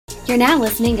You're now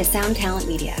listening to Sound Talent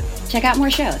Media. Check out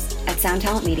more shows at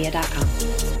soundtalentmedia.com.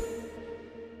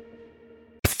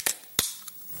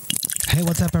 Hey,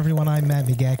 what's up, everyone? I'm Matt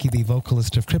Migaki, the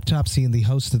vocalist of Cryptopsy and the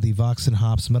host of the Vox and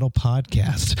Hops Metal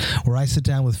Podcast, where I sit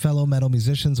down with fellow metal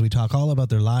musicians. We talk all about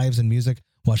their lives and music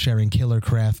while sharing killer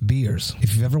craft beers.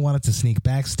 If you've ever wanted to sneak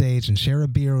backstage and share a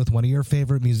beer with one of your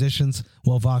favorite musicians,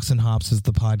 well, Vox and Hops is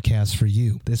the podcast for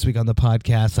you. This week on the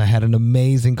podcast, I had an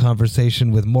amazing conversation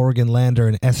with Morgan Lander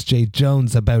and S.J.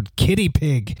 Jones about Kitty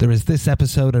Pig. There is this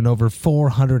episode and over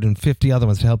 450 other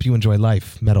ones to help you enjoy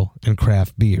life, metal, and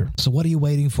craft beer. So what are you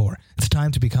waiting for? It's time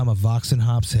to become a Vox and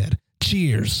Hops head.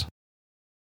 Cheers!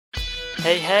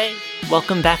 Hey,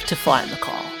 welcome back to Fly on the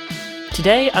Call.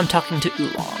 Today, I'm talking to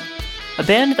Oolong, a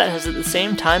band that has at the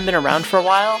same time been around for a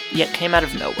while, yet came out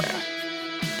of nowhere.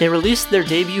 They released their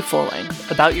debut full-length,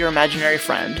 About Your Imaginary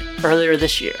Friend, earlier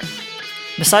this year.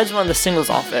 Besides one of the singles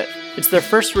off it, it's their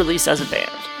first release as a band.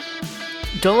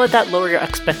 Don't let that lower your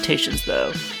expectations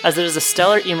though, as it is a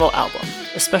stellar emo album,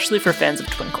 especially for fans of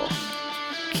Twinkle.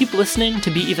 Keep listening to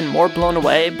be even more blown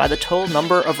away by the total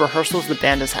number of rehearsals the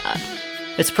band has had.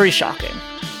 It's pretty shocking.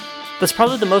 That's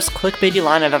probably the most clickbaity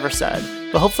line I've ever said,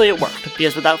 but hopefully it worked,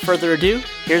 because without further ado,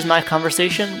 here's my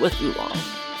conversation with Oolong.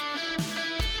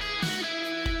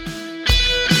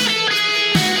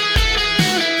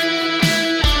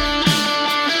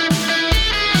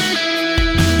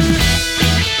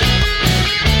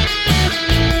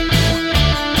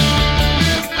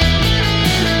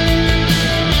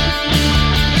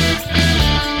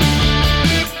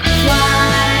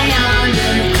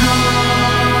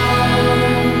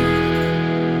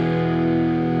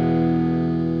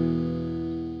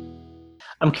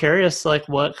 I'm curious,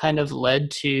 what kind of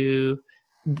led to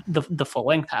the full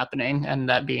length happening, and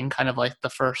that being kind of like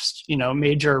the first,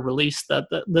 major release that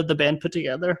the band put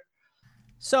together.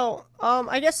 So,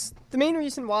 I guess the main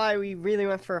reason why we really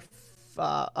went for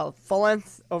a full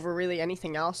length over really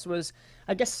anything else was,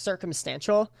 I guess,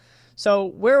 circumstantial. So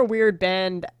we're a weird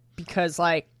band because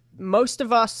most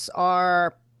of us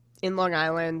are in Long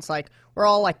Island. We're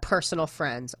all personal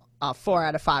friends. 4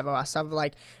 out of 5 of us have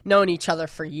known each other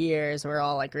for years. We're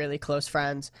all really close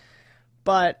friends.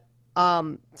 But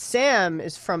Sam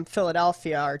is from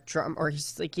Philadelphia,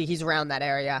 he's around that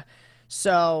area.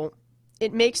 So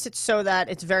it makes it so that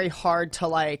it's very hard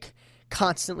to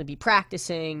constantly be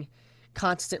practicing,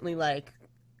 constantly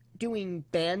doing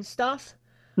band stuff.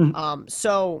 Mm-hmm.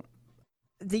 So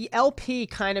the LP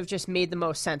kind of just made the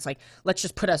most sense. Let's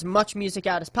just put as much music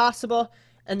out as possible.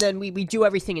 And then we do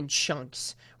everything in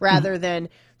chunks rather than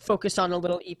focus on a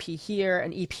little EP here,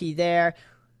 an EP there.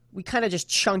 We kind of just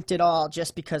chunked it all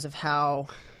just because of how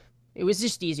it was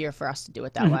just easier for us to do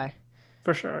it that way.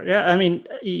 For sure. Yeah. I mean,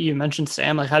 you mentioned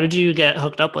Sam. How did you get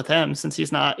hooked up with him since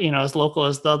he's not, as local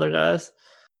as the other guys?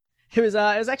 It was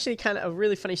actually kind of a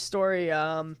really funny story.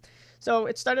 So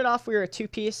it started off, we were a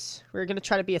 2-piece. We were going to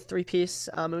try to be a 3-piece.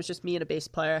 It was just me and a bass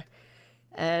player.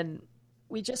 And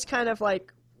we just kind of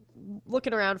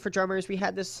looking around for drummers. We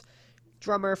had this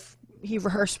drummer, he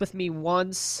rehearsed with me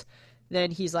once,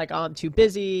 then he's oh, I'm too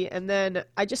busy, and then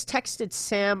I just texted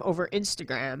Sam over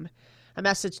Instagram. I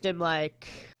messaged him I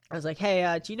was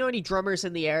hey, do you know any drummers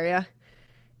in the area?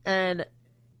 And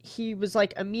he was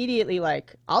immediately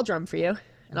I'll drum for you.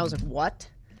 And I was what?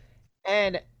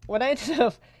 And what I ended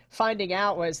up finding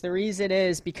out was the reason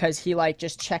is because he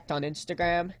just checked on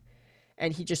Instagram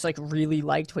and he just really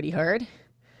liked what he heard.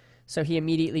 So he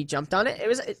immediately jumped on it. It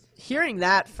was hearing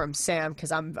that from Sam, because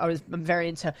I'm very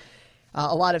into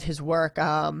a lot of his work.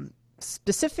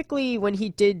 Specifically when he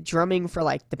did drumming for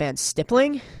the band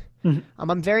Stippling. Mm-hmm.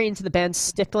 I'm very into the band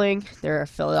Stippling. They're a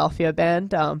Philadelphia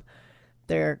band.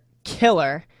 They're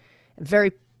killer,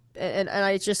 and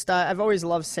I just I've always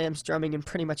loved Sam's drumming in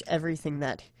pretty much everything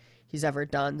that he's ever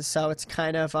done. So it's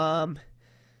kind of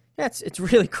it's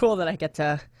really cool that I get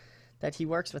that he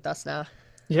works with us now.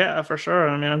 Yeah, for sure.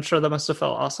 I mean, I'm sure that must have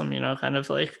felt awesome, kind of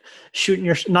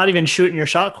not even shooting your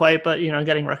shot quite, but,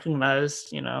 getting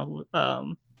recognized,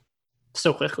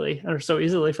 so quickly or so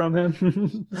easily from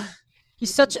him.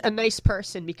 He's such a nice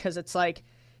person because it's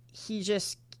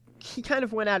he kind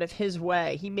of went out of his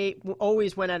way.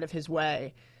 Always went out of his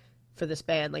way for this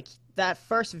band. That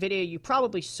first video you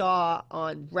probably saw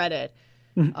on Reddit,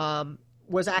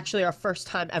 was actually our first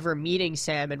time ever meeting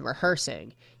Sam and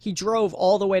rehearsing. He drove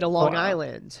all the way to Long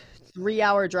Island,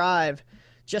 3-hour drive,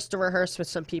 just to rehearse with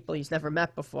some people he's never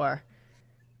met before.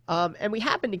 And we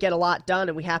happened to get a lot done,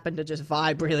 and we happened to just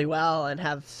vibe really well and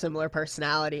have similar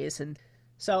personalities. And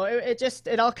so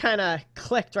it all kind of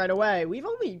clicked right away.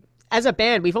 As a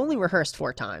band, we've only rehearsed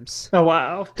 4 times. Oh,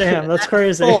 wow. Damn, that's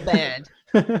crazy. Full band.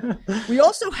 We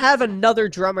also have another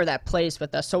drummer that plays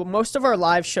with us. So most of our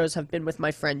live shows have been with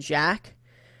my friend Jack.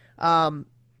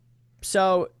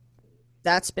 So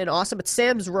that's been awesome.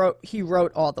 But he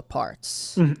wrote all the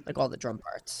parts, like all the drum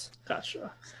parts.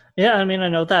 Gotcha. Yeah, I mean, I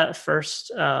know that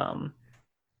first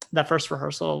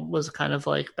rehearsal was kind of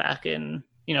like back in,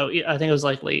 I think it was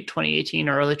like late 2018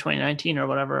 or early 2019 or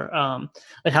whatever.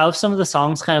 Like how have some of the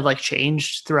songs kind of like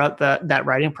changed throughout that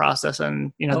writing process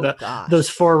and, those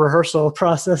 4 rehearsal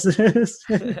processes?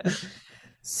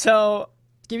 So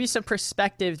give you some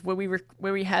perspective, when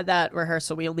we had that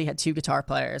rehearsal, we only had 2 guitar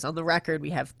players. On the record, we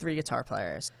have 3 guitar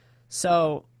players.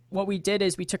 So what we did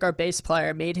is we took our bass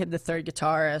player, made him the 3rd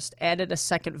guitarist, added a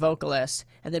 2nd vocalist,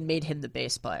 and then made him the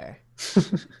bass player.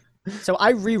 So I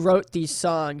rewrote these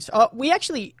songs. We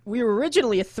were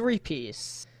originally a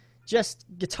 3-piece. Just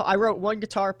guitar. I wrote 1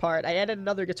 guitar part. I added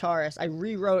another guitarist. I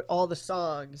rewrote all the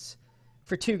songs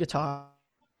for 2 guitars.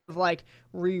 Like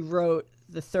rewrote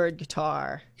the 3rd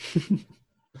guitar.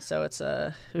 So it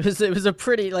was a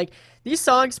pretty, like, these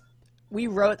songs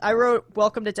I wrote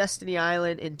Welcome to Destiny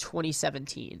Island in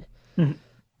 2017.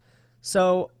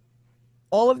 So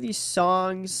all of these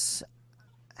songs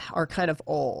are kind of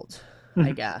old,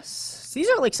 I guess. So these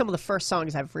are like some of the first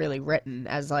songs I've really written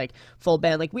as like full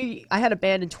band. Like I had a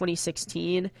band in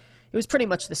 2016. It was pretty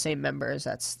much the same members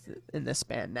that's in this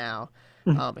band now,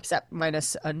 except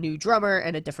minus a new drummer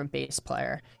and a different bass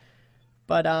player.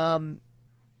 But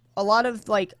a lot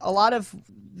of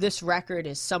this record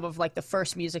is some of like the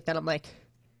first music that that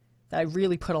I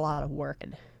really put a lot of work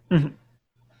in.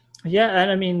 Yeah,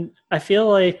 and I mean, I feel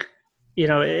like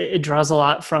it draws a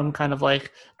lot from kind of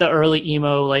like the early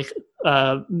emo, like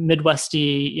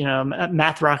Midwesty,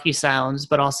 math rocky sounds,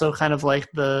 but also kind of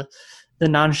like the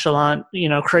nonchalant,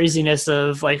 craziness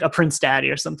of like a Prince Daddy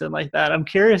or something like that. I'm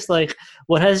curious, like,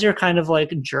 what has your kind of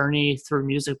like journey through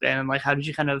music been, and like how did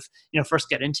you kind of first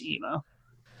get into emo?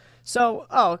 So,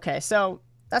 okay. So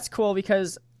that's cool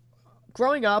because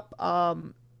growing up,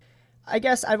 I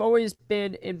guess I've always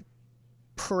been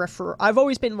I've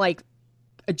always been like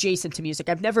adjacent to music.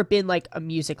 I've never been like a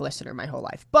music listener my whole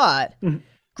life, but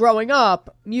growing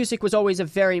up, music was always a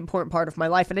very important part of my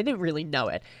life, and I didn't really know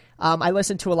it. I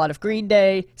listened to a lot of Green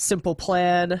Day, Simple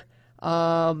Plan,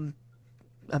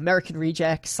 American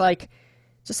Rejects, like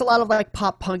just a lot of like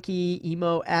pop punky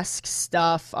emo-esque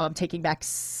stuff. Taking Back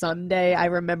Sunday, I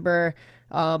remember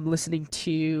listening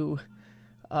to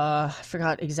I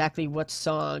forgot exactly what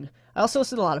song. I also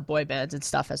listened to a lot of boy bands and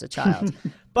stuff as a child.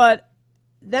 But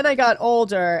then I got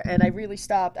older and I really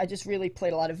stopped. I just really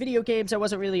played a lot of video games. I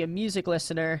wasn't really a music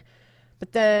listener.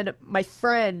 But then my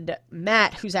friend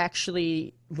Matt, who's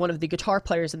actually one of the guitar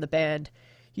players in the band,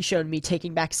 he showed me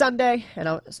Taking Back Sunday,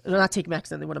 and not Taking Back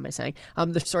Sunday. What am I saying?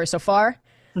 The Story So Far.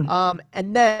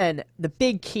 And then the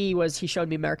big key was he showed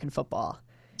me American football,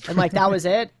 and like that was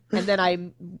it. And then I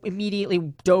immediately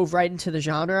dove right into the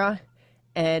genre,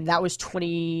 and that was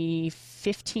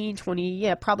 2015,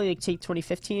 probably like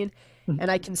 2015. And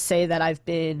I can say that I've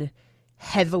been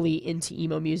heavily into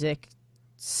emo music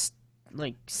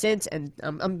like since, and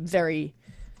I'm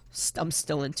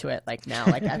still into it like now.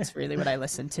 Like that's really what I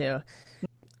listen to.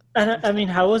 And I mean,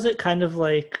 how was it kind of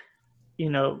like,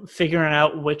 figuring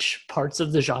out which parts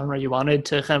of the genre you wanted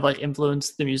to kind of like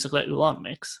influence the music that Oolong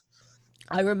makes?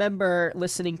 I remember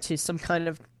listening to some kind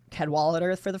of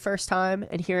Cadwallader for the first time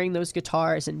and hearing those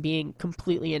guitars and being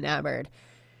completely enamored.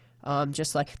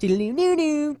 Just like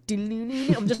I'm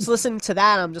just listening to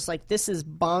that. I'm just like, this is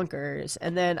bonkers.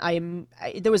 And then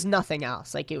there was nothing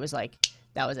else. Like it was like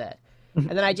that was it. And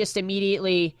then I just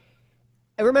immediately.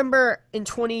 I remember in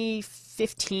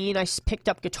 2015 I picked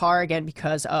up guitar again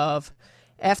because of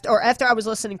after I was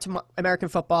listening to American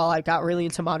football, I got really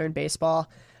into modern baseball.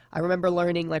 I remember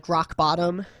learning like Rock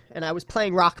Bottom, and I was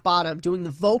playing Rock Bottom, doing the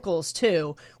vocals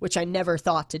too, which I never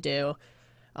thought to do.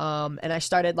 And I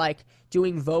started like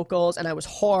doing vocals, and I was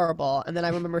horrible. And then I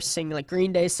remember singing like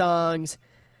Green Day songs.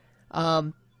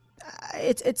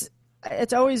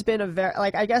 It's always been a very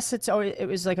like I guess it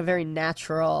was like a very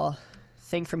natural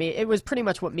thing for me. It was pretty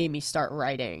much what made me start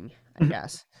writing, I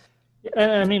guess.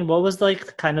 I mean, what was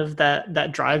like kind of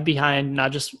that drive behind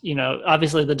not just,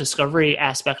 obviously the discovery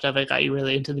aspect of it got you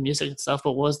really into the music and stuff,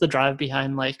 but what was the drive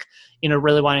behind like,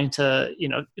 really wanting to,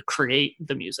 create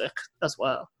the music as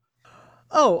well?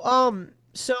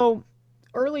 So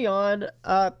early on,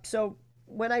 so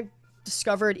when I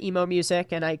discovered emo music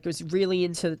and I was really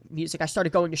into music, I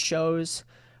started going to shows,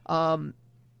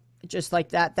 just like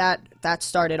that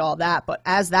started all that. But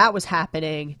as that was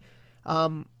happening,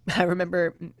 I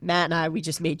remember Matt and we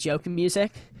just made joking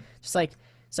music, just like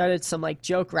started some like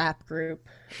joke rap group,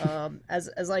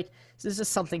 as like this is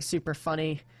something super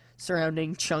funny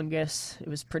surrounding Chungus. It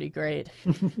was pretty great.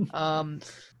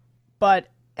 But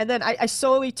and then I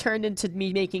slowly turned into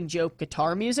me making joke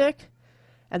guitar music,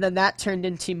 and then that turned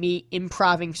into me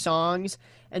improvising songs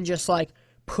and just like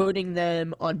putting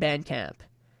them on Bandcamp.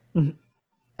 Mhm.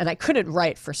 And I couldn't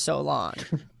write for so long.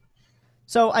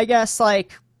 So I guess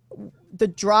like the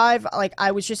drive, like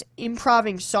I was just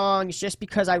improvising songs just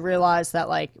because I realized that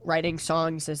like writing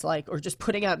songs is like, or just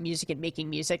putting out music and making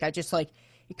music, I just like,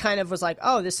 it kind of was like,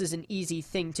 oh, this is an easy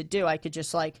thing to do. I could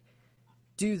just like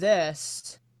do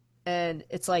this. And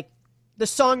it's like the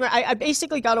song, I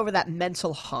basically got over that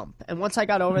mental hump. And once I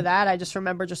got over that, I just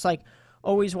remember just like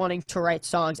always wanting to write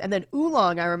songs. And then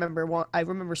Oolong, I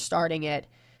remember starting it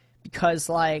because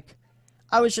like,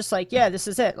 I was just like, yeah, this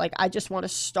is it. Like, I just want to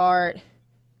start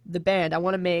the band. I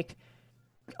want to make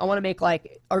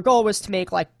like, our goal was to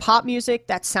make like pop music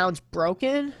that sounds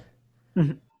broken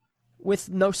with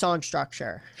no song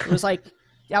structure. It was like,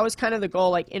 that was kind of the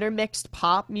goal, like intermixed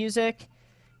pop music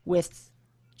with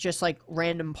just like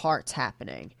random parts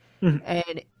happening.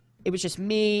 And it was just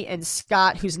me and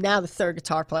Scott, who's now the third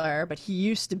guitar player, but he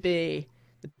used to be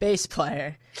the bass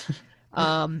player.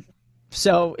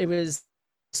 So it was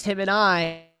him and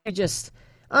I just,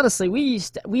 honestly, we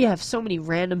have so many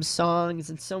random songs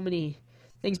and so many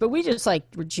things, but we just like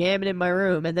were jamming in my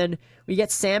room, and then we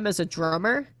get Sam as a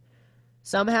drummer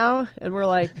somehow, and we're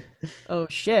like, oh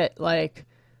shit, like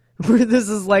this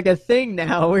is like a thing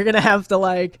now. We're gonna have to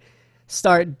like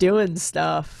start doing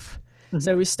stuff.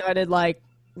 So we started like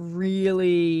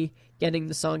really getting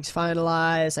the songs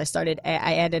finalized.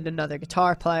 I added another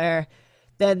guitar player.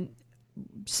 Then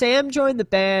Sam joined the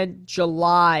band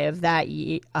July of that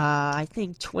year, I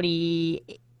think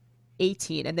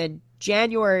 2018, and then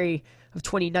January of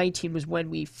 2019 was when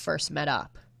we first met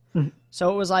up.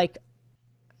 So it was like,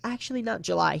 actually not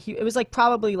July. It was like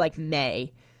probably like May.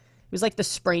 It was like the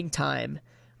springtime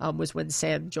was when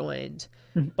Sam joined.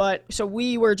 But so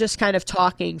we were just kind of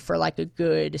talking for like a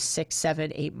good 6,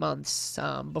 7, 8 months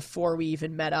before we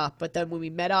even met up. But then when we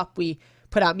met up, we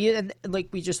put out music, and like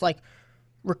we just like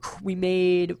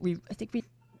I think we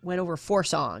went over 4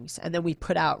 songs, and then we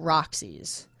put out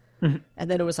Roxy's. And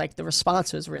then it was like the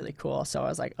response was really cool. So I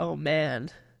was like, oh man,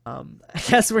 I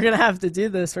guess we're gonna have to do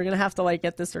this. We're gonna have to like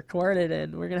get this recorded,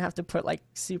 and we're gonna have to put like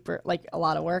a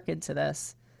lot of work into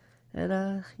this.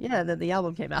 And yeah, and then the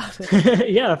album came out.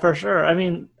 Yeah, for sure. I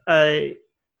mean, I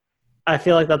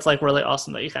feel like that's like really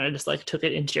awesome that you kind of just like took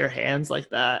it into your hands like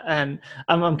that. And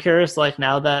I'm curious, like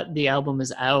now that the album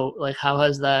is out, like how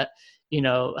has that,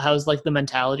 how's like the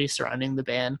mentality surrounding the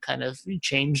band kind of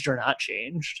changed or not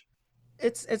changed?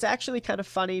 It's actually kind of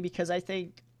funny because I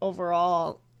think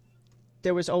overall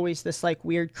there was always this like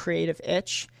weird creative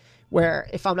itch where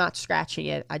if I'm not scratching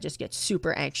it, I just get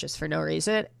super anxious for no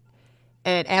reason.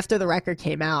 And after the record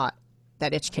came out,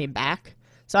 that itch came back.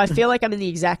 So I feel like I'm in the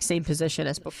exact same position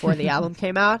as before the album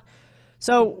came out.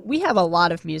 So we have a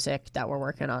lot of music that we're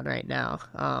working on right now.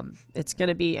 It's going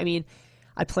to be, I mean,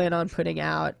 I plan on putting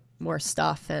out more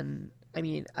stuff. And I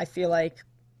mean, I feel like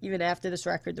even after this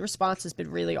record, the response has been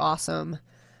really awesome.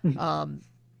 And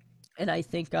I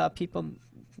think people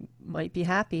might be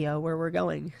happy where we're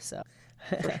going. So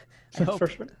I hope. For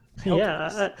sure.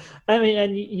 Yeah, I mean,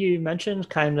 and you mentioned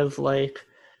kind of like,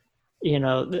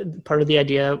 part of the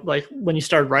idea, like when you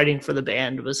started writing for the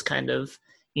band was kind of,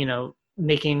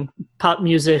 making pop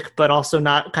music, but also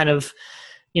not kind of,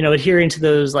 adhering to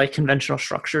those like conventional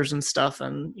structures and stuff.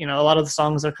 And, a lot of the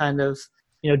songs are kind of,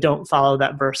 don't follow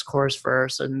that verse, chorus,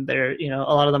 verse, and they're,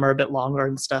 a lot of them are a bit longer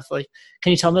and stuff. Like,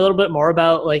 can you tell me a little bit more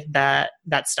about like that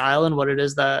style and what it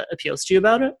is that appeals to you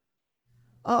about it?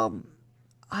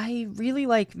 I really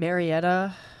like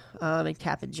Marietta and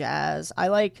Cap'n Jazz. I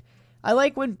like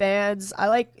when bands, I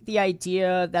like the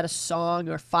idea that a song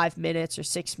or 5 minutes or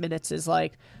 6 minutes is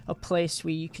like a place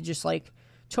where you can just like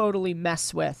totally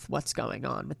mess with what's going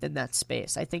on within that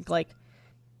space. I think like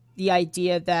the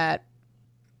idea that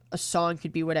a song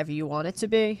could be whatever you want it to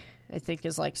be, I think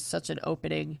is like such an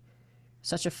opening,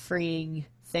 such a freeing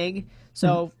thing.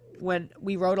 So when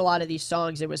we wrote a lot of these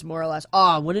songs, it was more or less,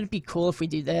 wouldn't it be cool if we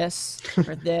do this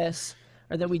or this,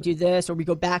 or then we do this, or we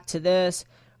go back to this,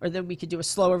 or then we could do a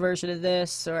slower version of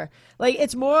this, or like,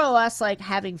 it's more or less like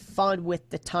having fun with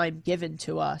the time given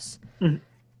to us.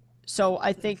 So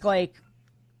I think like,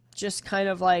 just kind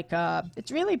of like,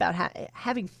 it's really about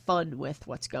having fun with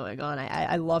what's going on.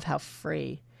 I love how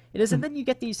free it is. And then you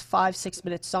get these 5-6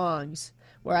 minute songs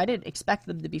where I didn't expect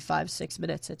them to be 5-6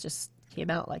 minutes. It just came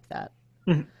out like that.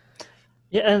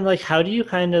 Yeah, and like, how do you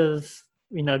kind of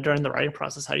during the writing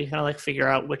process, how do you kind of like figure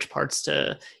out which parts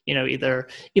to, either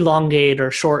elongate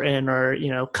or shorten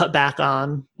or, cut back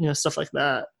on, stuff like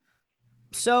that?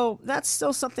 So that's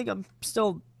still something I'm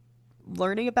still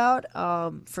learning about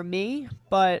for me.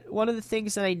 But one of the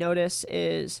things that I notice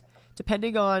is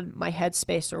depending on my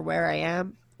headspace or where I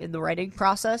am in the writing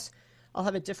process, I'll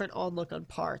have a different outlook on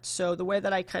parts. So the way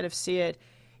that I kind of see it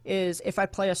is if I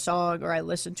play a song or I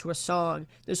listen to a song,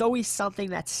 there's always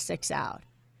something that sticks out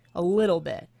a little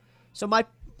bit.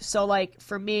 So like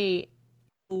for me,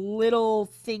 little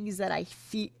things that I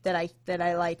feel that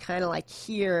I like kind of like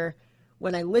hear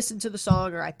when I listen to the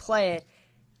song or I play it,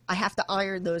 I have to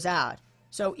iron those out.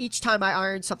 So each time I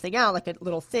iron something out, like a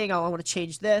little thing, oh, I want to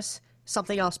change this,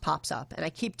 something else pops up, and I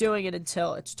keep doing it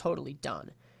until it's totally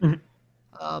done.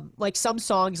 Mm-hmm. Like some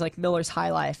songs, like Miller's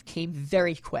High Life, came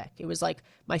very quick. It was like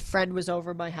my friend was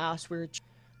over at my house. We were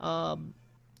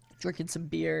drinking some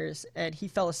beers, and he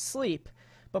fell asleep.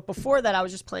 But before that, I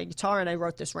was just playing guitar, and I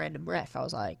wrote this random riff. I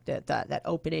was like, that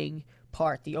opening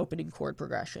part, the opening chord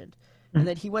progression. And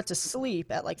then he went to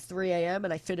sleep at like 3 a.m.,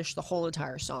 and I finished the whole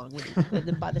entire song. And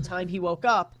then by the time he woke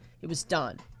up, it was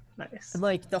done. Nice. And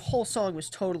like the whole song was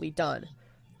totally done.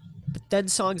 But then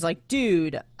songs like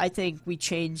Dude, I think we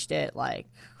changed it like,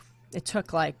 it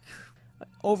took like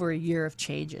over a year of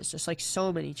changes. Just like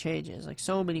so many changes, like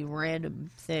so many random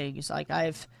things. Like I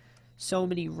have so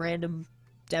many random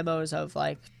demos of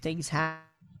like things happen.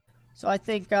 So I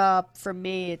think for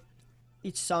me,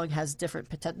 each song has different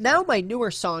potential. Now my newer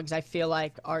songs I feel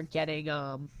like are getting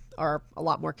are a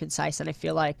lot more concise, and I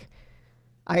feel like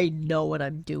I know what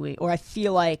I'm doing, or I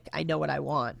feel like I know what I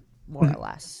want more or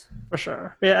less. For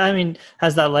sure. Yeah, I mean,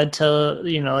 has that led to,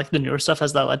 like the newer stuff,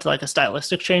 has that led to like a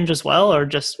stylistic change as well, or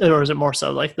is it more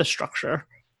so like the structure?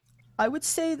 I would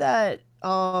say that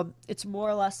it's more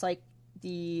or less like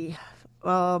the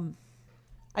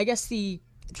I guess I'm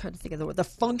trying to think of the word. The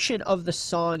function of the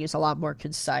song is a lot more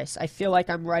concise. I feel like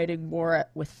I'm writing more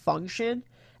with function,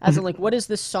 as in like, what is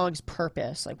this song's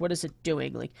purpose? Like, what is it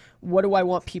doing? Like, what do I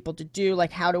want people to do?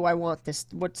 Like, how do I want this?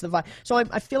 What's the vibe? So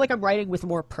I feel like I'm writing with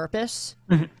more purpose,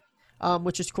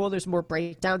 which is cool. There's more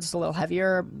breakdowns. It's a little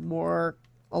heavier, more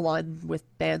aligned with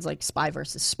bands like Spy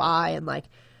versus Spy and like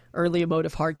early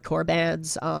emotive hardcore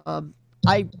bands.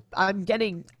 I'm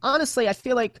getting, honestly, I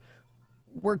feel like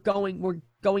we're going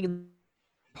in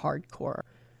hardcore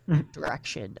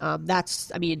direction.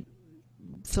 That's, I mean,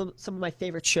 some of my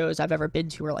favorite shows I've ever been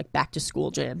to are like Back to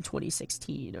School Jam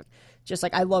 2016, or just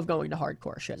like I love going to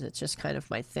hardcore shows. It's just kind of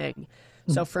my thing.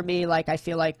 So for me, like I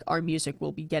feel like our music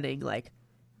will be getting like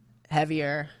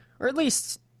heavier, or at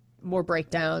least more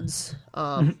breakdowns.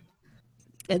 And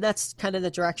that's kind of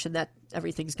the direction that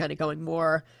everything's kind of going,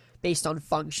 more based on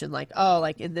function, like, oh,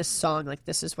 like in this song, like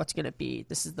this is what's going to be,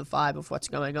 this is the vibe of what's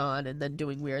going on, and then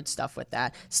doing weird stuff with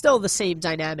that. Still the same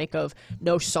dynamic of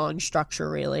no song structure,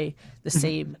 really, the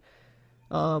same,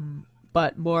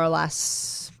 but more or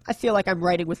less, I feel like I'm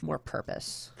writing with more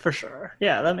purpose. For sure.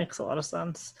 Yeah, that makes a lot of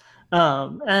sense.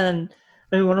 And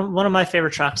I mean, one of my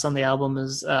favorite tracks on the album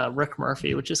is Rick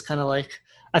Murphy, which is kind of like,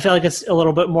 I feel like it's a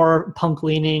little bit more punk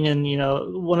leaning, and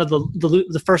one of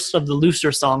the first of the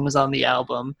looser songs on the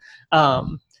album.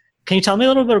 Can you tell me a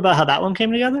little bit about how that one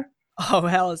came together? Oh,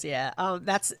 hells yeah!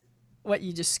 That's what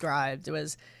you described.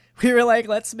 Was we were like,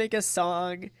 let's make a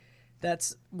song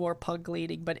that's more punk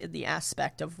leaning, but in the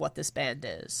aspect of what this band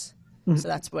is. So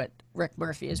that's what Rick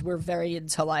Murphy is. We're very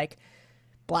into like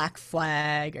Black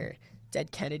Flag or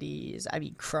Dead Kennedys, I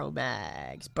mean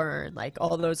Cro-Mags, Burn, like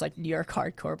all those like New York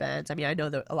hardcore bands. I mean, I know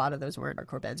that a lot of those weren't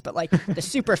hardcore bands, but like the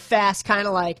super fast kind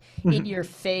of like in your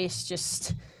face,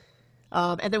 just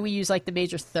and then we use like the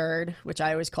major third, which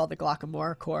I always call the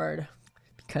Glockamore chord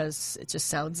because it just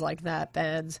sounds like that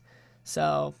band.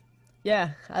 So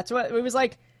yeah, that's what it was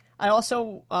like. I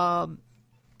also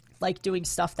like doing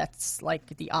stuff that's like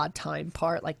the odd time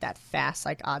part, like that fast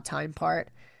like odd time part.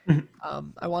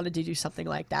 I wanted to do something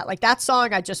like that. Like that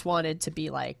song, I just wanted to be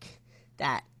like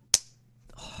that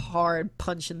hard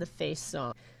punch in the face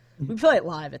song. We play it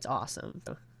live; it's awesome.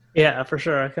 Yeah, for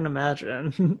sure. I can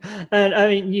imagine. And I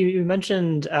mean, you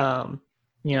mentioned,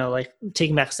 like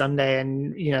Taking Back Sunday,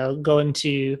 and going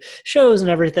to shows and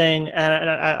everything. And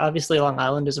obviously, Long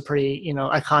Island is a pretty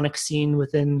iconic scene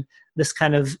within this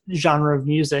kind of genre of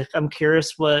music. I'm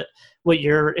curious what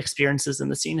your experiences in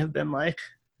the scene have been like.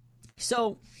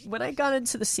 So when I got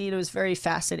into the scene, it was very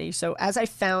fascinating. So as I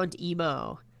found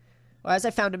emo, or as I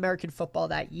found American football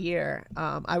that year,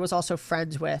 I was also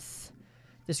friends with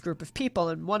this group of people,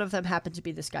 and one of them happened to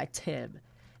be this guy, Tim.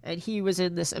 And he was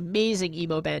in this amazing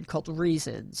emo band called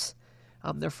Reasons.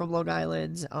 They're from Long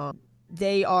Island.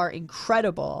 They are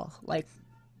incredible. Like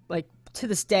to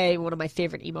this day one of my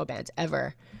favorite emo bands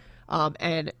ever.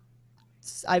 And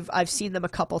I've seen them a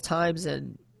couple times,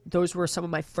 and those were some of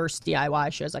my first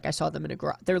DIY shows. Like I saw them in a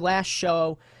garage. Their last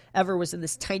show ever was in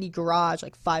this tiny garage,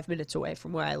 like 5 minutes away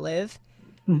from where I live.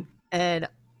 And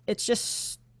it's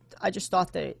just, I just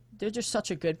thought that they're just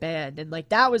such a good band. And like,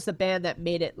 that was the band that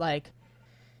made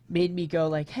me go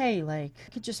like, hey, like I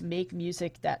could just make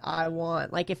music that I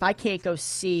want. Like if I can't go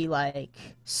see like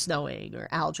Snowing or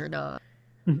Algernon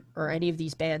or any of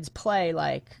these bands play,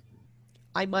 like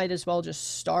I might as well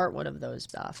just start one of those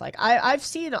stuff. Like I've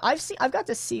got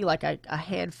to see like a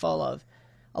handful of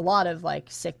a lot of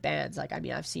like sick bands. Like, I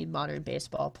mean, I've seen Modern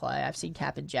Baseball play. I've seen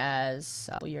Cap'n Jazz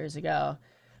a couple years ago.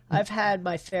 I've had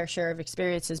my fair share of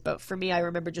experiences, but for me, I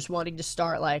remember just wanting to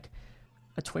start like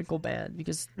a Twinkle band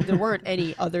because there weren't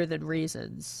any other than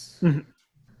Reasons.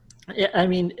 Yeah, I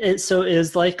mean, so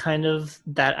is like kind of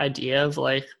that idea of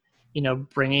like, you know,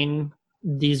 bringing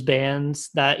these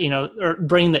bands that, you know, or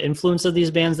bringing the influence of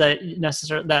these bands that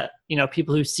you know,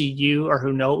 people who see you or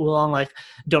who know Oolong like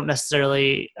don't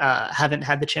necessarily haven't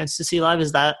had the chance to see live.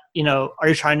 Is that, you know, are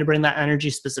you trying to bring that energy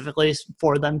specifically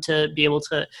for them to be able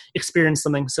to experience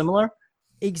something similar?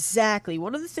 Exactly.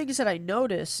 One of the things that I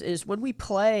notice is when we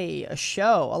play a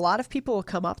show, a lot of people will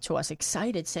come up to us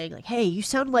excited saying like, hey, you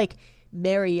sound like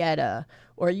Marietta,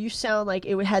 or you sound like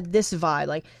it had this vibe,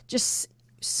 like just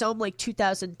some like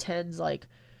 2010s like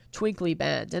twinkly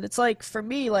band. And it's like, for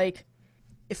me, like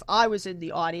if I was in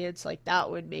the audience, like that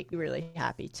would make me really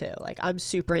happy too. Like I'm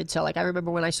super into, like I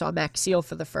remember when I saw Max Seal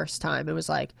for the first time, it was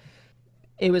like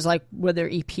when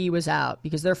their EP was out,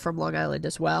 because they're from Long Island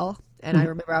as well. And I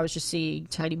remember I was just seeing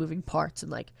Tiny Moving Parts in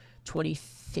like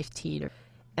 2015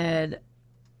 and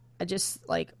I just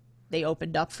like, they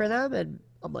opened up for them and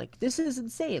I'm like, this is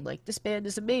insane. Like this band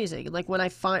is amazing. And like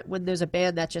when there's a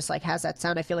band that just like has that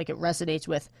sound, I feel like it resonates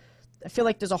with, I feel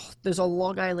like there's a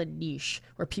Long Island niche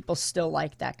where people still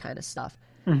like that kind of stuff.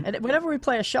 And whenever we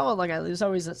play a show on Long Island, there's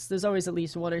always at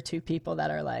least one or two people that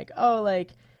are like, oh,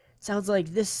 like sounds like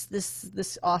this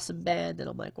awesome band. And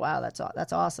I'm like, wow,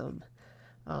 that's awesome.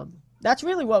 That's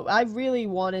really what I really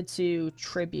wanted to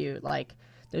tribute, like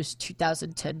those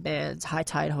 2010 bands, High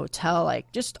Tide Hotel,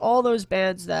 like just all those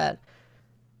bands that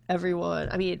everyone,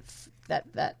 I mean,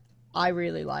 that I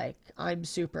really like. I'm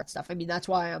super stuff. I mean, that's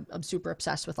why I'm super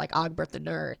obsessed with like Ogbert the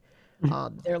Nerd.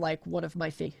 They're like one of my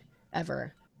favorite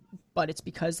ever, but it's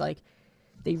because like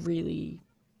they really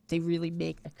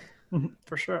make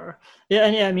for sure. Yeah.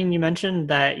 And yeah, I mean, you mentioned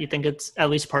that you think it's at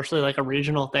least partially like a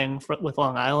regional thing with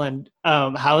Long Island.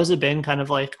 How has it been kind of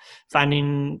like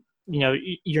finding, you know,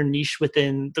 your niche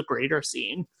within the greater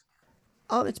scene?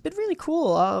 It's been really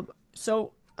cool.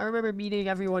 So I remember meeting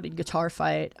everyone in Guitar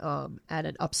Fight at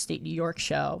an upstate New York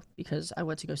show, because I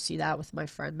went to go see that with my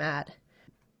friend Matt.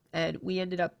 And we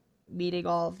ended up meeting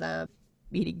all of them,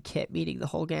 meeting Kit, meeting the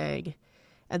whole gang,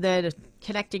 and then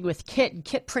connecting with Kit, and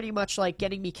Kit pretty much like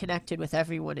getting me connected with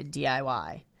everyone in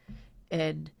DIY.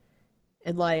 And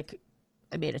like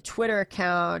I made a Twitter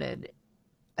account, and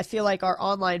I feel like our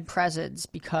online presence,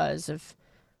 because of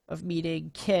meeting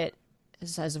Kit,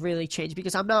 has really changed,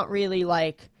 because I'm not really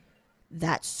like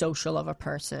that social of a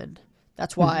person.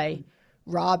 That's why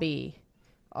Robbie,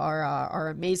 our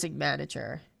amazing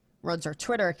manager, runs our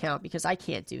Twitter account, because I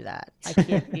can't do that. I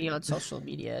can't be on social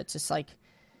media. It's just like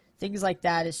things like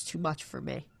that is too much for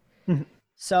me.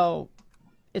 So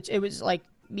it was like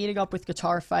meeting up with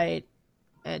Guitar Fight,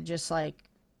 and just like,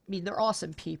 I mean, they're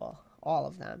awesome people, all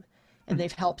of them, and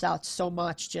they've helped out so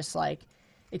much, just like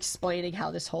explaining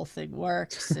how this whole thing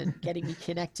works and getting me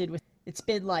connected with. It's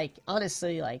been like,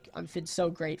 honestly, like I've been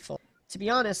so grateful. To be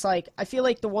honest, like I feel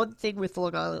like the one thing with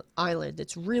Long Island,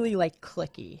 it's really like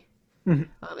cliquey.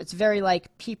 It's very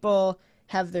like people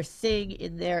have their thing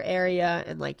in their area,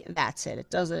 and like that's it. It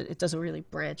doesn't really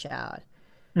branch out.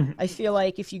 I feel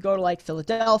like if you go to like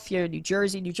Philadelphia, New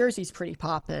Jersey's pretty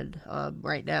poppin'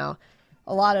 right now.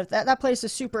 A lot of that place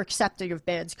is super accepting of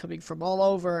bands coming from all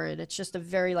over, and it's just a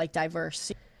very like diverse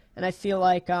scene. And I feel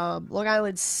like Long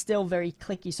Island's still very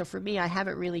cliquey. So for me, I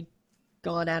haven't really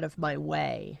gone out of my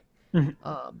way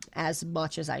as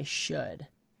much as I should.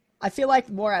 I feel like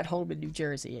more at home in New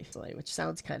Jersey, actually, which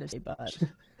sounds kind of, but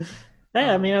hey,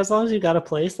 I mean, as long as you got a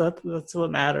place, that's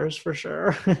what matters for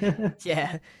sure.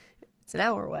 Yeah, it's an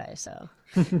hour away, so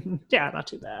yeah, not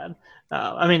too bad.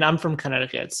 I mean, I'm from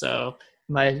Connecticut, so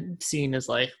my scene is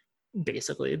like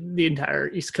basically the entire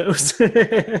East Coast.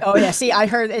 Oh yeah, see, I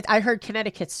heard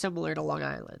Connecticut's similar to Long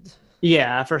Island.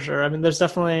 Yeah, for sure. I mean, there's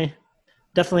definitely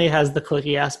has the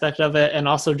cliquey aspect of it, and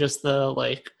also just the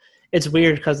like, it's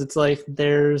weird because it's like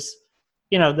there's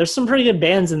some pretty good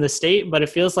bands in the state, but it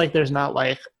feels like there's not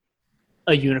like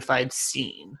a unified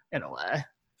scene in a way.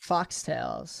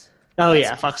 Foxtails. Oh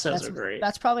yeah, Foxtails are great.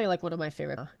 That's probably like one of my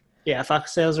favorite. Yeah,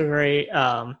 Foxtails are great.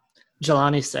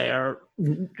 Jelani Say are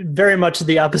very much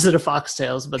the opposite of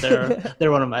Foxtails, but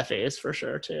they're one of my faves for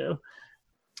sure too.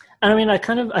 And I mean,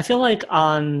 I feel like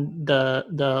on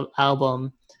the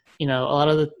album, a lot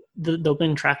of the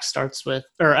opening track starts with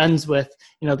or ends with,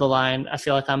 the line, I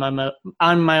feel like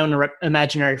I'm my own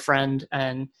imaginary friend,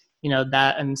 and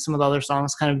that and some of the other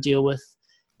songs kind of deal with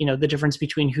the difference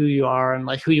between who you are and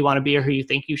like who you want to be or who you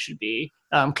think you should be.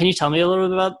 Can you tell me a little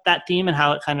bit about that theme and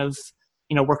how it kind of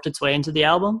worked its way into the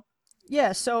album?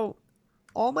 Yeah, so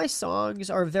all my songs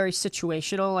are very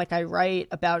situational. Like I write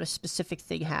about a specific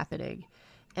thing happening.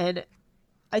 And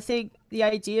I think the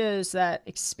idea is that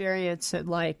experience and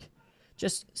like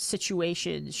just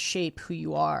situations shape who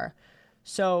you are.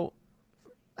 So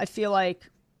I feel like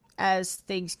as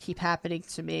things keep happening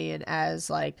to me and as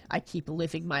like I keep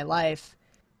living my life,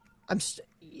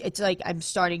 it's like I'm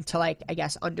starting to like, I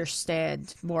guess,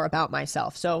 understand more about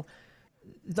myself. So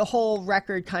the whole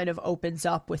record kind of opens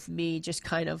up with me just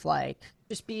kind of like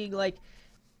just being like,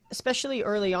 especially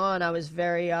early on, I was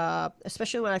very,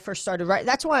 especially when I first started writing.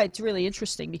 That's why it's really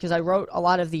interesting, because I wrote a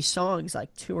lot of these songs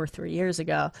like 2 or 3 years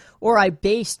ago, or I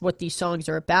based what these songs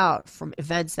are about from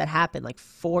events that happened like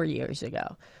 4 years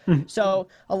ago. So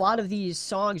a lot of these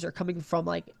songs are coming from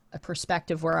like a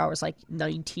perspective where I was like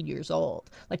 19 years old.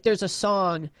 Like there's a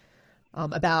song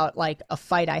about like a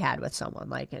fight I had with someone,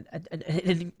 like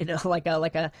like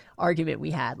a argument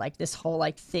we had, like this whole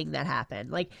like thing that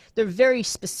happened. Like they're very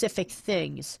specific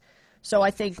things. So I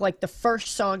think like the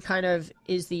first song kind of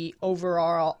is the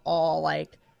overall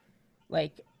like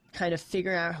kind of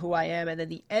figuring out who I am, and then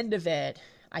the end of it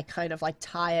I kind of like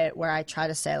tie it where I try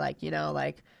to say like,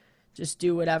 like just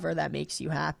do whatever that makes you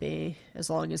happy, as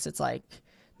long as it's like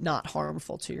not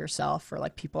harmful to yourself or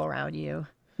like people around you.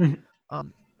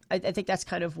 I think that's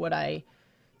kind of what I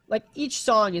like. Each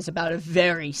song is about a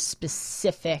very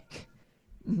specific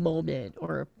moment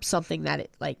or something that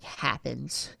it like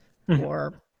happens,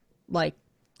 or like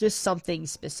just something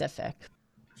specific.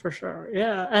 For sure.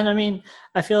 Yeah. And I mean,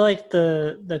 I feel like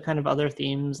the kind of other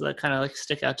themes that kind of like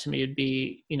stick out to me would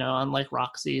be, on like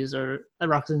Roxy's or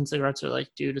Roxy's and Cigarettes, or like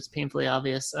Dude, It's Painfully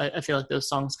Obvious. I feel like those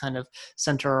songs kind of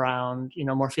center around,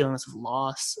 more feelings of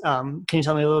loss. Can you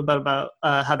tell me a little bit about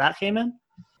how that came in?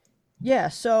 Yeah,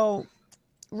 so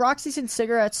Roxy's and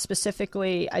Cigarettes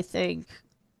specifically, I think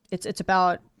it's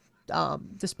about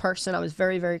this person I was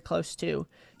very, very close to.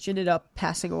 She ended up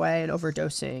passing away and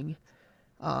overdosing.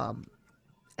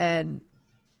 And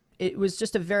it was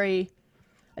just a very,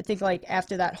 I think like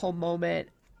after that whole moment,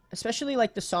 especially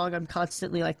like the song, I'm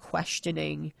constantly like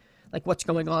questioning like what's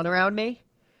going on around me.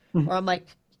 Or I'm like,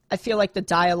 I feel like the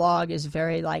dialogue is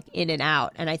very like in and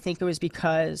out. And I think it was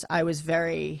because I was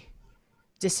very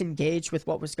disengaged with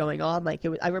what was going on. Like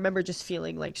I remember just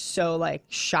feeling like so like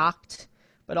shocked,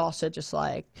 but also just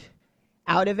like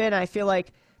out of it. And I feel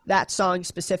like that song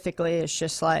specifically is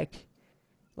just like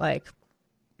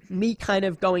me kind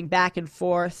of going back and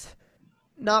forth,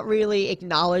 not really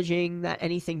acknowledging that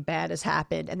anything bad has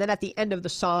happened. And then at the end of the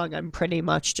song, I'm pretty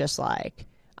much just like,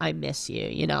 I miss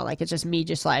you, like it's just me,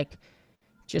 just like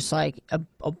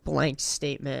a blank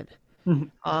statement.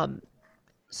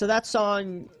 So that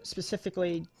song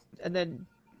specifically, and then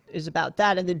is about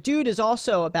that. And then Dude is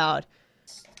also about,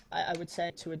 I would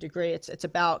say to a degree, it's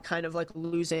about kind of like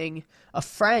losing a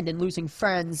friend and losing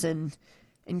friends and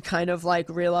kind of like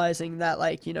realizing that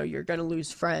like, you're going to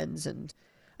lose friends. And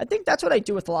I think that's what I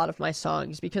do with a lot of my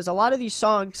songs, because a lot of these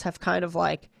songs have kind of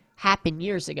like happened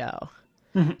years ago.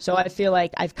 So I feel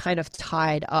like I've kind of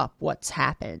tied up what's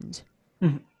happened.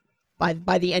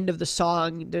 By the end of the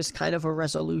song, there's kind of a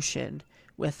resolution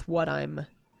with what I'm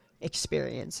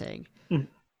experiencing.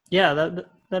 Yeah,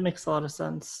 that makes a lot of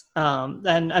sense.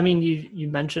 And I mean, you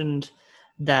mentioned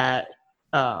that,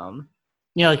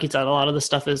 like you said, a lot of the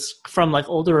stuff is from like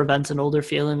older events and older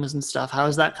feelings and stuff. How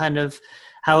is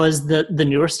the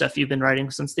newer stuff you've been writing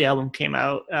since the album came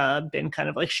out been kind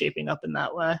of like shaping up in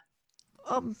that way?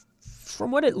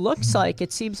 From what it looks like,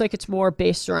 it seems like it's more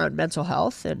based around mental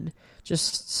health and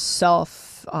just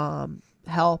self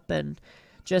help and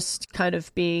just kind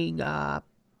of being, I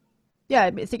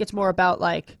think it's more about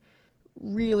like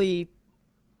really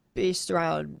based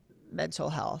around mental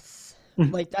health.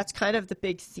 Like that's kind of the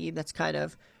big theme that's kind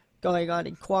of going on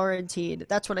in quarantine.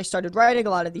 That's when I started writing a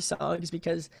lot of these songs,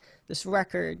 because this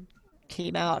record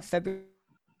came out February.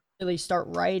 Really start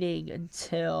writing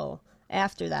until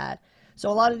after that. So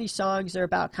a lot of these songs are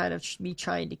about kind of me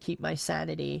trying to keep my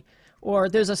sanity. Or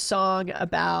there's a song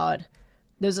about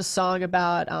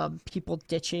people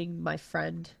ditching my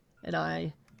friend and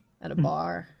I at a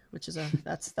bar, which is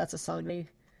that's a song,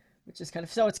 which is kind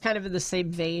of, so it's kind of in the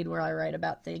same vein where I write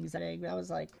about things that I was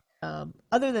like,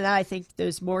 other than that, I think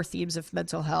there's more themes of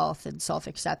mental health and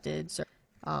self-acceptance, or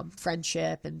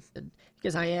friendship, and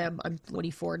because I'm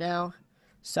 24 now,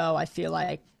 so I feel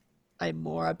like I'm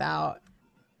more about,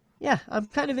 yeah, I'm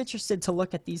kind of interested to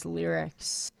look at these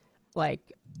lyrics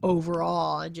like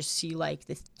overall and just see like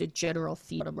the general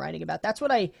theme I'm writing about. That's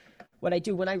what I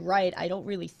do when I write. I don't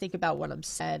really think about what I'm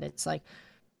saying. It's like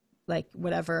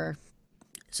whatever.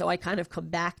 So I kind of come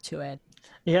back to it.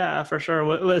 Yeah, for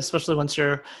sure. Especially once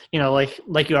you're,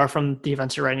 like you are from the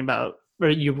events you're writing about, or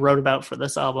you wrote about for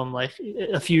this album, like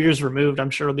a few years removed, I'm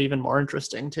sure it'll be even more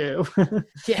interesting too.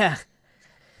 Yeah.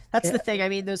 That's Yeah. the thing. I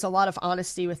mean, there's a lot of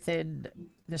honesty within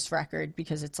this record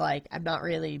because it's like, I'm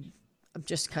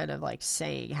just kind of like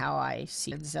saying how I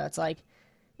see it. So it's like,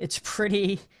 it's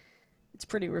pretty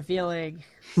revealing.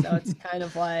 So it's kind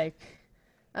of like,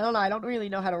 I don't know. I don't really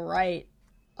know how to write.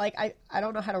 Like, I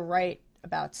don't know how to write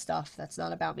about stuff that's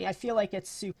not about me. I feel like it's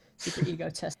super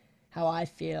egotistic how I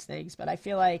feel things, but I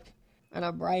feel like when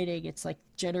I'm writing, it's like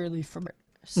generally from,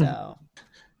 so.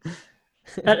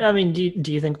 I mean,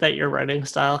 do you think that your writing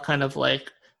style kind of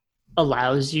like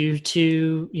allows you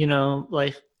to,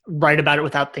 like write about it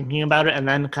without thinking about it and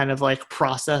then kind of like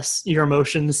process your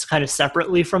emotions kind of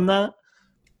separately from that?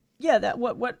 Yeah, that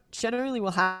what generally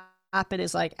will happen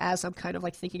is like as I'm kind of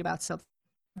like thinking about something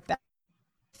that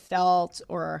I felt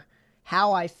or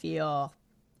how I feel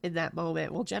in that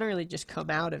moment will generally just come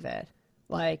out of it.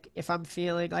 Like if I'm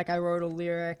feeling like I wrote a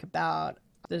lyric about,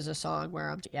 there's a song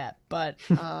where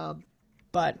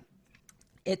but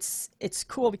it's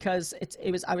cool because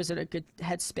I was in a good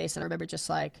headspace, and I remember just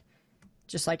like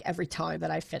every time that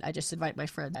I fit, I just invite my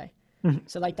friend.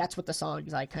 So like that's what the song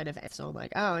is like kind of. So I'm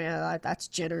like, oh yeah, that's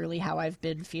generally how I've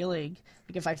been feeling.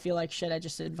 Like if I feel like shit, I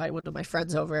just invite one of my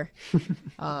friends over.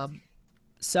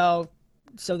 So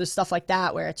there's stuff like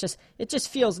that where it just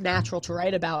feels natural to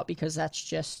write about because that's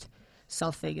just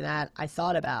something that I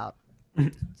thought about.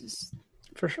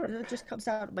 For sure. And it just comes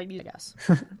out of my music, I guess.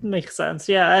 Makes sense.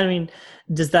 Yeah. I mean,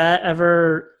 does that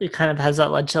ever, has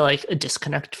that led to like a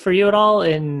disconnect for you at all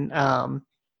in,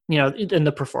 in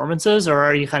the performances, or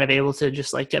are you kind of able to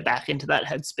just like get back into that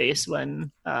headspace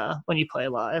when you play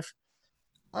live?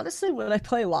 Honestly, when I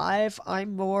play live, I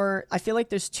feel like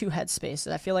there's two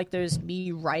headspaces. I feel like there's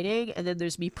me writing and then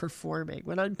there's me performing.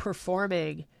 When I'm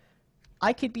performing,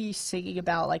 I could be singing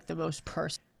about like the most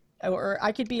personal, or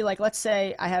I could be like, let's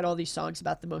say I had all these songs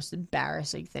about the most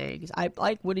embarrassing things. I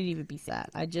like wouldn't even be that.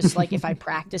 I just like if I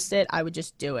practiced it, I would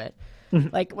just do it.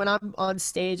 Like when I'm on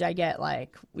stage, I get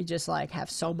like we just like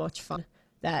have so much fun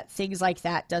that things like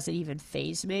that doesn't even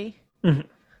faze me.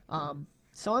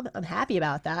 So I'm happy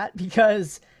about that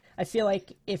because I feel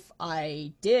like if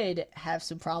I did have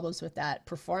some problems with that,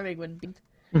 performing wouldn't be.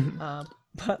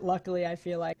 But luckily, I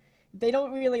feel like they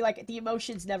don't really like the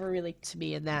emotions never really to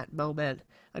me in that moment.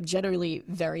 I'm generally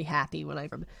very happy when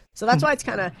I'm. So that's why it's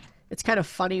kind of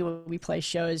funny when we play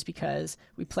shows because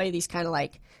we play these kind of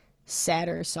like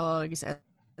sadder songs and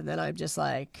then I'm just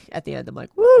like at the end I'm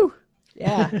like woo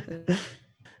yeah.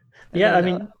 Yeah, I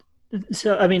mean.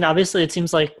 So, I mean, obviously it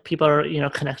seems like people are,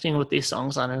 connecting with these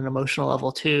songs on an emotional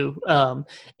level too.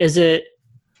 Is that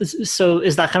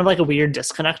kind of like a weird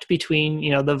disconnect between,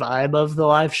 the vibe of the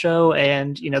live show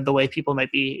and, the way people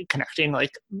might be connecting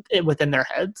like within their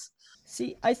heads?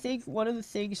 See, I think one of the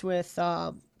things with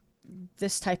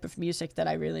this type of music that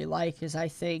I really like is I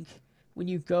think when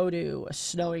you go to a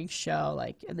snowing show,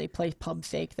 like, and they play Pump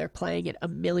Fake, they're playing it a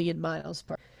million miles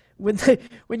per.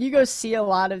 When you go see a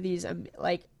lot of these,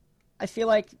 like, I feel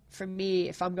like for me,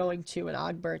 if I'm going to an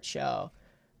Ogbert show,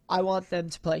 I want them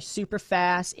to play super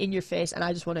fast, in your face, and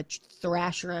I just want to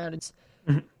thrash around.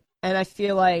 And I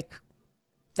feel like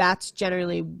that's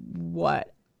generally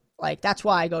what, like, that's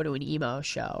why I go to an emo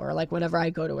show, or like whenever I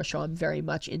go to a show, I'm very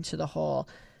much into the whole.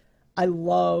 I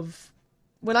love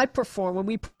when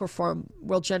we perform,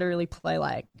 we'll generally play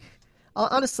like,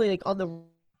 honestly, like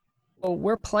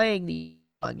we're playing the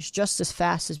songs just as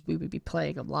fast as we would be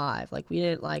playing them live. Like we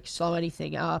didn't like slow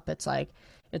anything up. It's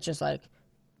just like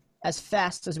as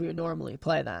fast as we would normally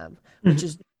play them, which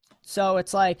is, so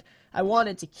it's like, I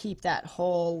wanted to keep that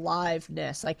whole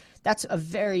liveness. Like that's a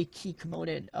very key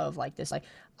component of like this. Like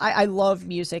I love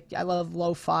music. I love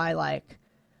lo-fi. Like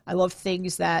I love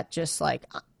things that just like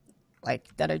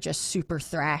that are just super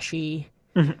thrashy.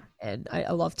 And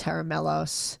I love Terra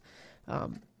Melos.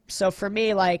 So for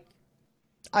me, like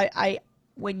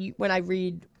when I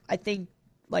read, I think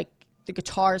like the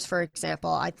guitars, for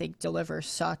example, I think deliver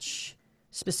such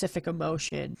specific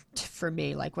emotion for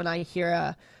me. Like when I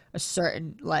hear a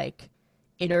certain like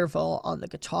interval on the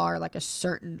guitar, like a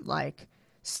certain like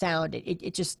sound.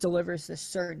 It just delivers this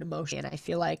certain emotion. And I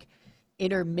feel like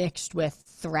intermixed with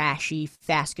thrashy,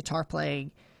 fast guitar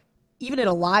playing, even in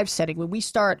a live setting, when we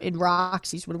start in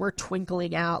Roxy's, when we're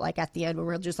twinkling out, like at the end, when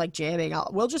we're just like jamming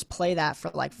out, we'll just play that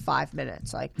for like 5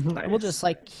 minutes. Like Nice. we'll just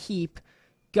like keep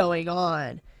going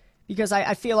on, because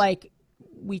I feel like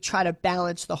we try to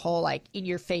balance the whole like in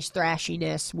your face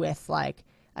thrashiness with like,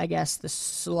 I guess, the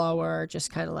slower,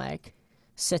 just kind of like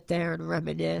sit there and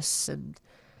reminisce. And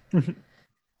I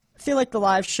feel like the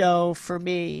live show for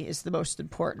me is the most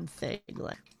important thing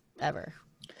like ever.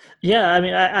 Yeah, I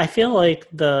mean, I feel like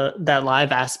that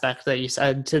live aspect that you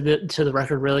said to the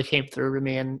record really came through to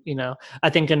me, and I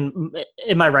think in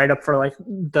my write up for like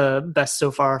the best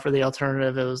so far for the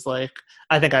alternative, it was like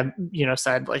I think I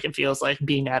said like it feels like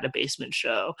being at a basement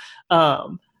show.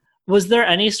 Was there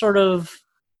any sort of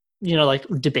like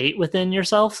debate within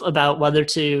yourself about whether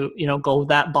to go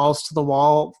that balls to the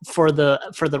wall for the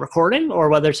recording, or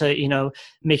whether to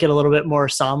make it a little bit more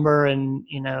somber and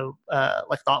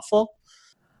like thoughtful?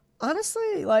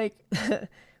 Honestly, like,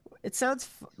 it sounds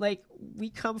like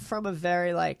we come from a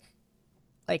very like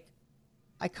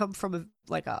I come from a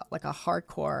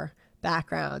hardcore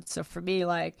background. So for me,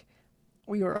 like,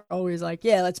 we were always like,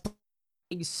 yeah, let's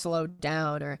things slow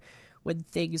down, or when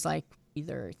things like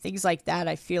either things like that,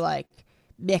 I feel like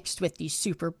mixed with these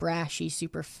super brashy,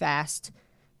 super fast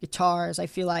guitars, I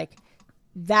feel like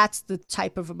that's the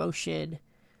type of emotion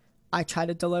I try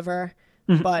to deliver.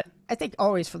 But I think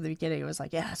always from the beginning it was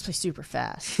like, yeah, let's play super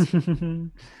fast. Yeah,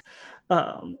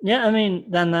 I mean,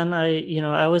 then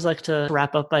I always like to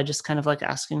wrap up by just kind of like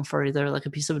asking for either like a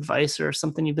piece of advice or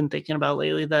something you've been thinking about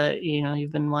lately that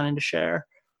you've been wanting to share.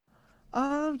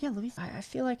 Yeah, I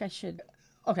feel like I should.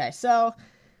 Okay, so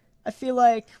I feel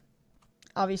like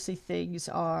obviously things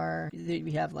are,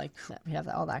 we have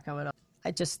all that going on.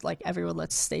 I just like everyone,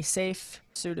 let's stay safe.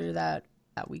 Sooner that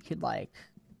we could like,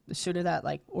 the sooner that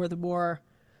like, or the more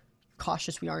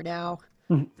cautious we are now,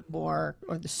 the more,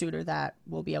 or the sooner that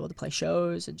we'll be able to play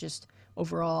shows and just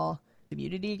overall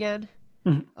community again.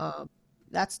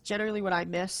 That's generally what I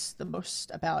miss the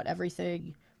most about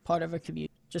everything part of a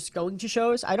community. Just going to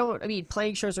shows. I mean,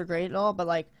 playing shows are great and all, but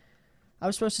like, I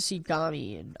was supposed to see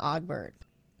Gami and Ogbert.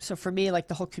 So for me, like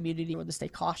the whole community wanted to stay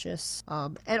cautious,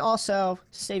 and also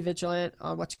stay vigilant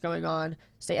on what's going on,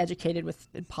 stay educated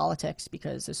in politics,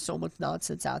 because there's so much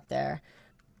nonsense out there,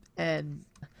 and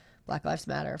Black Lives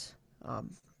Matter.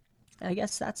 I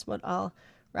guess that's what I'll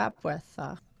wrap with.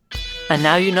 And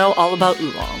now you know all about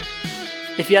Oolong.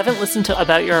 If you haven't listened to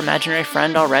About Your Imaginary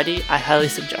Friend already, I highly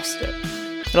suggest it.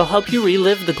 It'll help you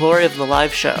relive the glory of the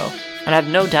live show, and I have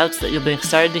no doubts that you'll be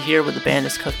excited to hear what the band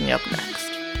is cooking up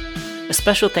next. A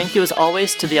special thank you as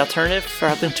always to The Alternative for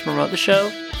helping to promote the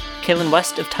show, Kaylin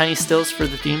West of Tiny Stills for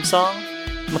the theme song,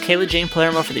 and Michaela Jane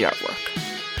Palermo for the artwork.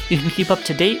 You can keep up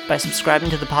to date by subscribing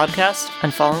to the podcast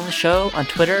and following the show on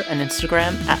Twitter and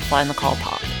Instagram at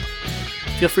FlyInTheCallPod.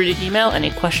 Feel free to email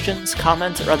any questions,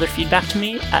 comments, or other feedback to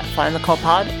me at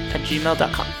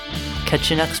flyinthecallpod@gmail.com.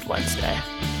 Catch you next Wednesday.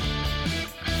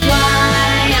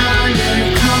 Fly on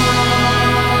the call.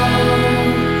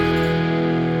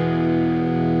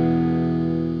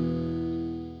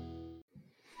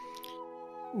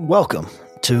 Welcome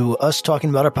to us talking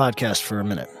about our podcast for a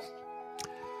minute.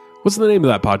 What's the name of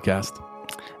that podcast?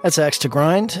 That's Axe to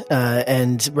Grind,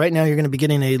 and right now you're going to be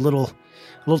getting a little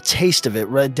taste of it,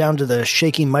 right down to the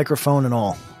shaky microphone and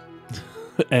all.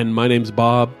 And my name's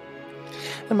Bob.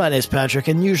 And my name's Patrick,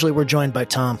 and usually we're joined by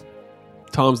Tom.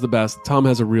 Tom's the best. Tom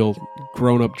has a real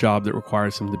grown-up job that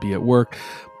requires him to be at work,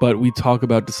 but we talk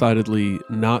about decidedly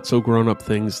not so grown-up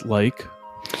things like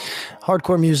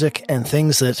hardcore music and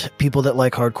things that people that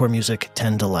like hardcore music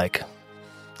tend to like.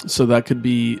 So that could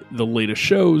be the latest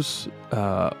shows,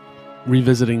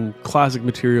 revisiting classic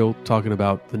material, talking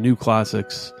about the new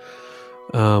classics,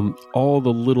 all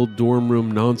the little dorm room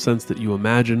nonsense that you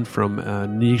imagine from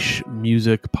niche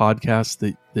music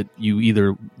podcasts that you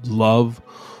either love,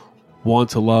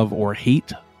 want to love, or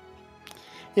hate.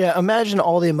 Yeah, imagine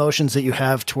all the emotions that you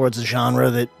have towards a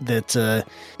genre that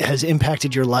has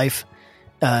impacted your life,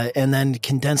 and then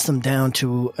condense them down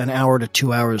to an hour to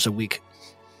 2 hours a week.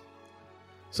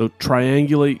 So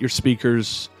triangulate your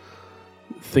speakers,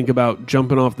 think about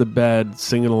jumping off the bed,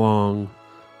 singing along,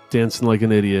 dancing like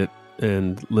an idiot,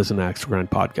 and listen to Axe to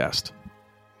Grind podcast.